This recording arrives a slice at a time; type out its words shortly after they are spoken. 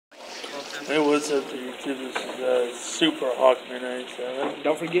Hey, what's up to YouTube? This is Super Hawkman 97.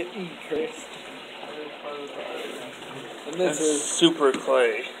 Don't forget E, Chris. And this is Super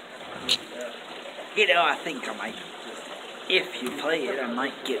Clay. You know, I think I might, if you play it, I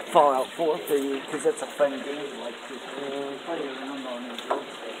might get Fallout 4 for you, because that's a fun game. Like to play around on it.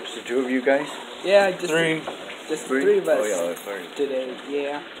 Just the two of you guys? yeah, just Three. Just the three of us Oh yeah, that's right. today.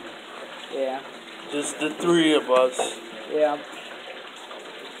 Yeah, yeah, Just the three of us. yeah.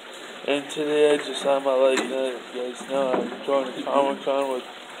 And today I just thought I let you guys know I'm going to comcon with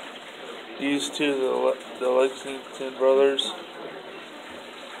these two, the Lexington brothers.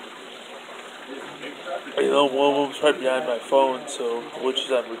 You know, one of them's right behind my phone, so which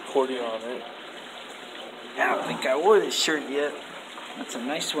is I'm recording on it. I don't think I wore this shirt yet. That's a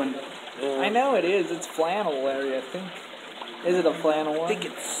nice one. Yeah. I know it is. It's flannel area, I think. Is it a flannel I one?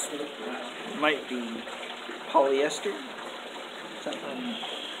 think might be polyester. Something.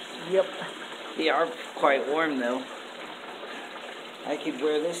 Yep. They are quite warm though. I could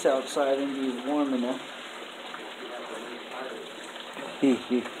wear this outside and be warm enough.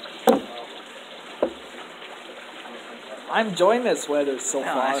 I'm enjoying this weather so Oh,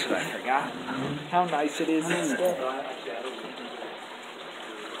 far. that's what I forgot. How nice it is and stuff.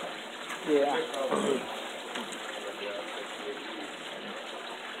 Yeah.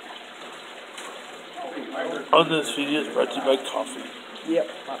 On this video is brought to you by coffee. Yep.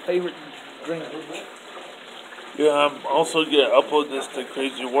 My favorite drink. Yeah, I'm also gonna upload this to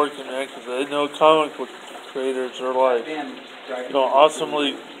Crazy Working Man because I know comic book creators are like, you know, awesome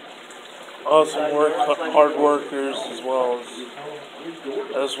work, hard workers as well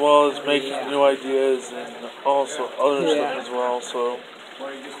as making new ideas and also other stuff as well. So,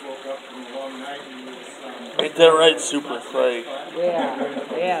 ain't that right, Super Clay?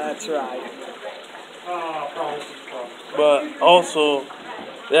 Yeah, that's right. But also,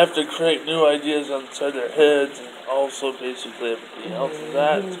 they have to create new ideas inside their heads and also basically everything else is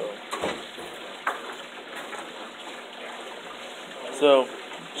that. So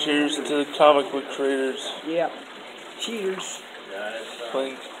cheers to the comic book creators. Yep. Cheers.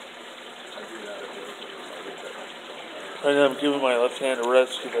 Clink. Right now I'm giving my left hand a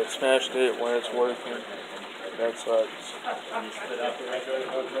rest because I smashed it when it's working. That sucks.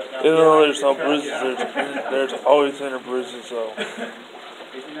 Even though there's no bruises, there's always inner bruises though.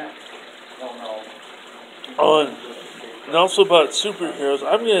 Oh, and also about superheroes,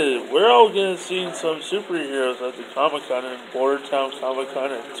 we're all gonna see some superheroes at the Comic-Con in Bordertown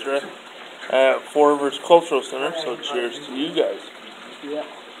Comic-Con at Four Rivers Cultural Center. So cheers to you guys. Yep.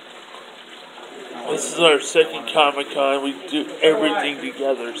 This is our second Comic-Con. We do everything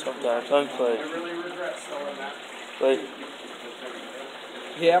together sometimes, huh, Clay? Like,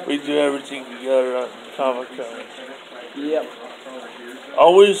 Yep. we do everything together at Comic-Con. Yep.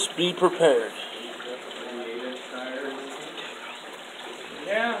 Always be prepared.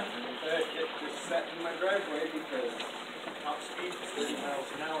 Yeah, just sat in my driveway because top speed is 30 miles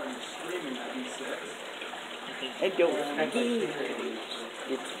an hour and screaming at E6. Hello, Maggie.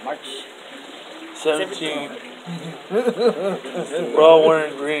 It's March 17. We're all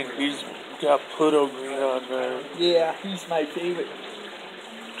wearing green. He's got Pluto green on there. Yeah, he's my favorite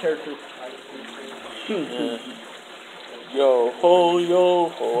character. Yeah. Yo ho,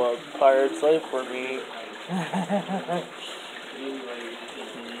 a pirate's life for me.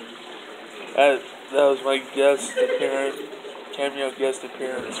 That was my cameo guest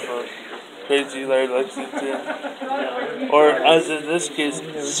appearance for Crazy Larry Lexington. Or, as in this case,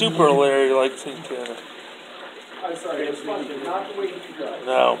 Super Larry Lexington.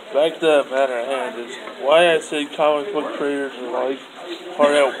 Now, back to the matter at hand is why I say comic book creators are like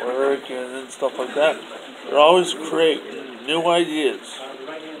hard at work and stuff like that. They're always creating new ideas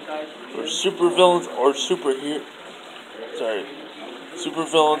for supervillains or superheroes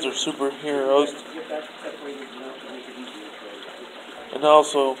or superheroes, and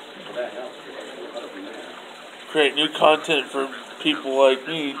also create new content for people like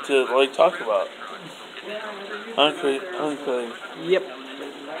me to like talk about. Okay. Yep,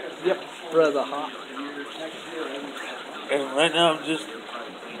 brother hot. And right now I'm just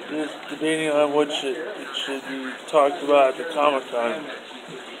debating on what should be talked about at the Comic-Con.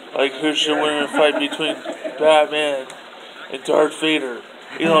 Like who should win in a fight between Batman and Darth Vader.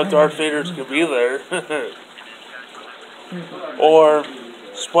 You know, Darth Vader's gonna be there. Or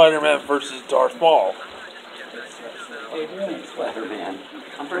Spider-Man versus Darth Maul. Spider-Man.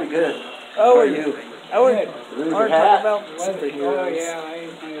 I'm pretty good. Oh, How are you? I want to talk about Oh, superheroes. yeah, I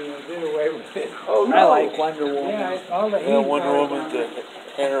did away with it. Oh, no. I like Wonder Woman. Yeah, all the Yeah, Wonder Woman's a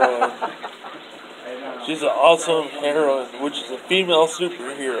heroine. She's an awesome heroine, which is a female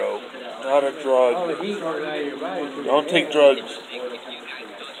superhero. not a drug. Don't take drugs.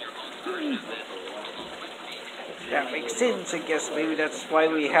 That makes sense, I guess. Maybe that's why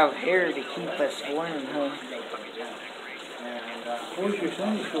we have hair, to keep us warm, huh? Where's your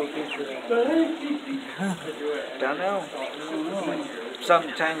Sunday school teacher? Don't know.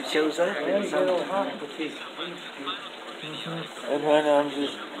 Sometimes shows up and sometimes. And right now I'm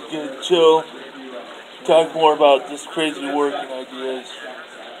just gonna chill, talk more about this crazy working ideas.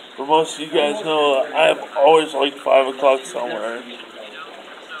 For most of you guys know, I've always liked 5 o'clock somewhere.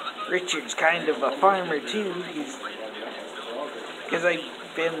 Richard's kind of a farmer too. Because I've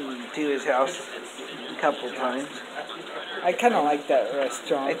been to his house a couple times. I kind of like that I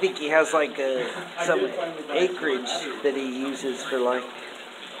restaurant. think he has like some acreage that he uses for like.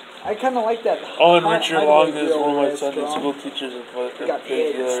 I kind of like that. Oh, and Richard Long is Highway one of my restaurant. Sunday school teachers. Got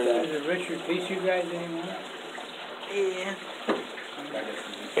eggs Together. Does Richard teach you guys anymore? Yeah.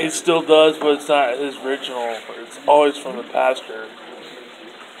 He still does, but it's not his original. It's always from the pastor.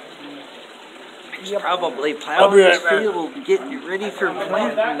 He's probably I'll plowing be his right back. field, getting ready for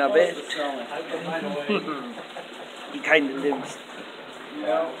planting, I bet. He kind of lives,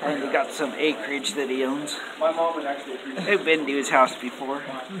 and he got some acreage that he owns. My mom would actually I've been to his house before.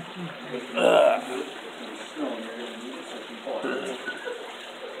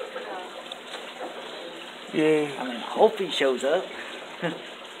 Yay. I mean, hope he shows up.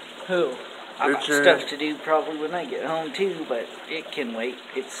 Who? I got Richard. stuff to do probably when I get home too, but it can wait.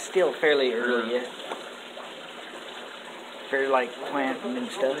 It's still fairly early yet. For like planting and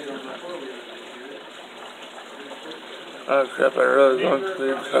stuff. Oh crap, I really don't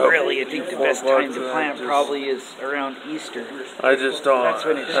think Really, I think the best time to plant probably is around Easter. I just don't That's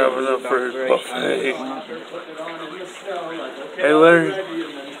when it should have be enough for about his right. buffet. okay, Hey Larry, and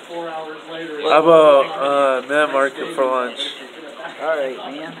then 4 hours later, how about Matt Market for lunch? Alright,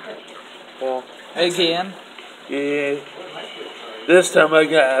 man. Well, Again? yeah. This time I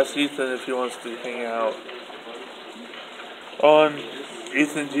gotta ask Ethan if he wants to hang out. On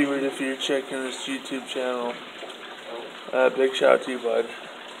Ethan G. Reed, if you're checking this YouTube channel, big shout out to you, bud.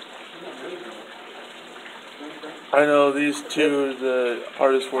 I know these two are the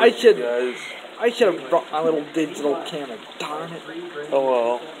hardest working guys. I should have brought my little digital camera. Darn it. Oh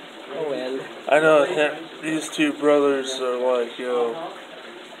well. Oh well. I know these two brothers are like,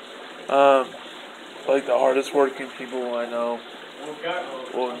 like the hardest working people I know.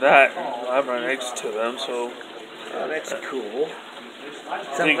 Well, I'm right next to them, so. Oh, that's cool. think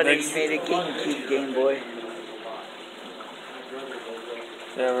Somebody next- made a GameCube Game Boy.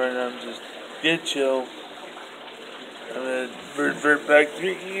 Yeah, right now I'm just get chill. And then revert back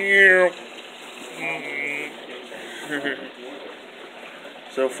to here.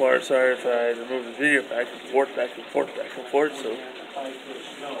 So far, sorry if I had to move the video back and forth, back and forth, back and forth. So,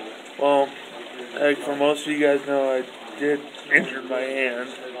 well, like for most of you guys know, I did injure my hand.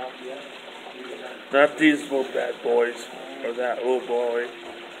 Not these little bad boys or that little boy.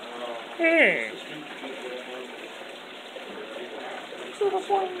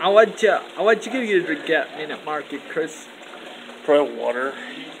 I want you to get a drink at Minute Market, Chris. Probably water.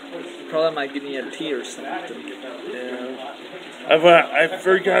 Probably might give me a tea or something. Yeah. I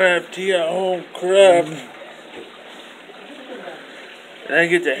forgot to have tea at home. Crap. And I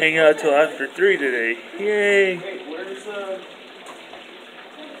get to hang out till after 3 today. Yay.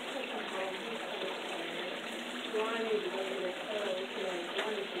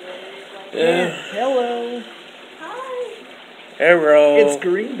 Yeah. Hello. Hi. Hello. It's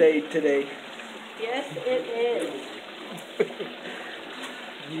Green Day today. Yes, it is.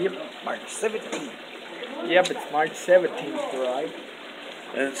 Yep. March 17th. Yep, it's March 17th, right?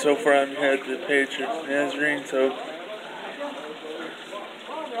 And so far I'm here at the Patriots Nazarene, so.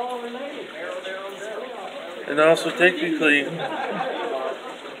 And also technically,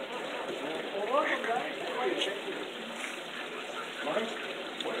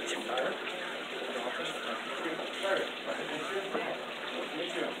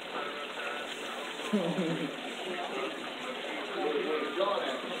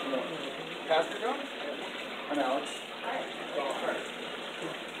 Pastor John? I'm Alex.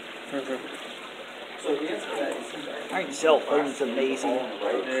 So the answer to that is My cell phone's amazing.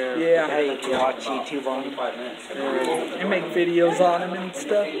 yeah. Yeah. How you can watch YouTube on them. 5 minutes. And make videos on them and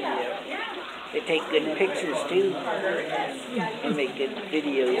stuff. They take good pictures too. And make good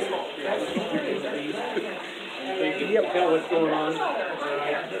videos. Yep. What's going on?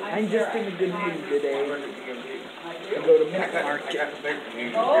 I'm just in a good mood today. I go to Minute Market.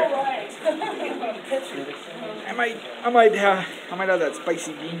 I might have that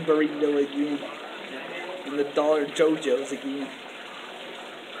spicy bean burrito again. And the Dollar JoJo's again.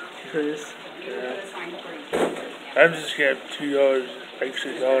 Chris. Yeah. I'm just gonna have $2,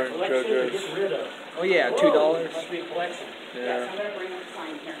 actually $1 in JoJo's. Oh yeah, $2. Yeah.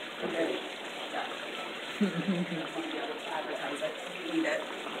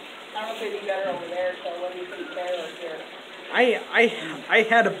 I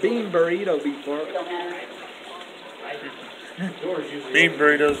had a bean burrito before. Bean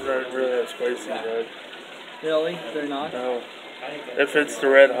burritos aren't really that spicy, though. Really? They're not? No. If it's the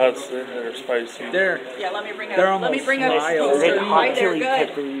red hots, then they're spicy. They're Yeah, let me bring They're up. Let me almost bring up. mild. Is it Right hot there, chili good.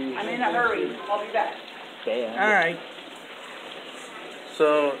 peppers? I'm in a hurry. I'll be back. Damn. all right.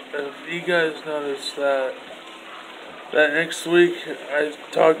 So, if you guys noticed that next week I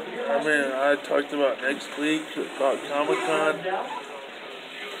talked about next week about comcon.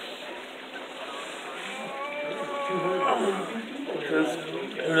 Because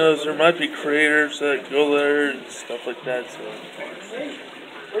who knows, there might be creators that go there and stuff like that. So.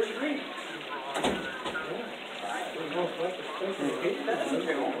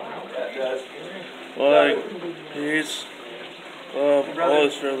 Well, he's all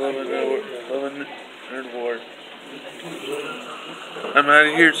is for 11 Nerd War. I'm out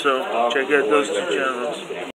of here, so check out those two channels.